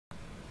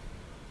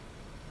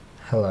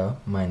Hello,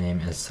 my name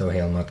is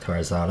Sohail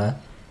Mukhtarzada,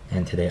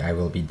 and today I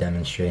will be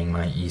demonstrating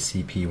my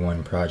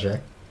ECP1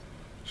 project.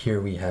 Here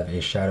we have a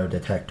shadow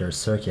detector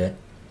circuit.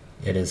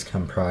 It is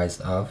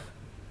comprised of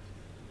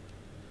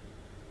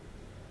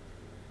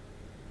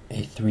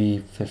a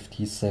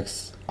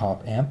 356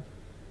 op amp,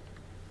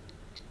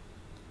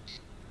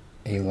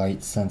 a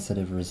light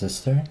sensitive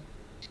resistor,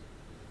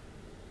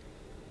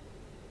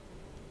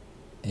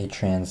 a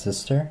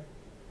transistor,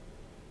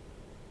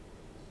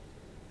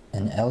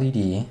 an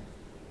LED,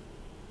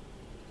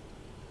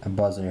 a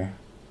buzzer,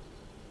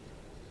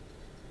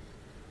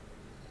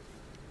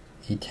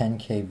 a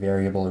 10K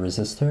variable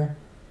resistor,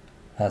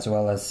 as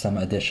well as some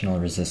additional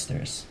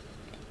resistors.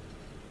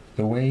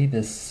 The way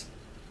this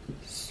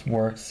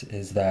works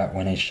is that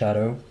when a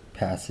shadow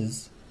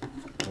passes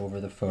over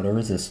the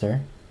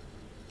photoresistor,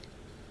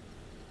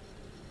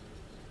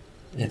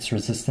 its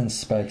resistance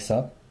spikes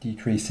up,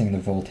 decreasing the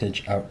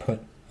voltage output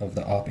of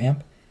the op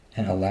amp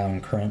and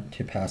allowing current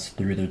to pass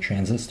through the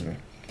transistor.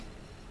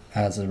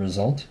 As a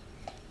result,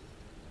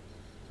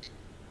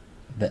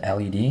 the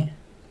LED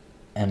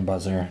and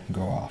buzzer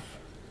go off.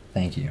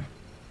 Thank you.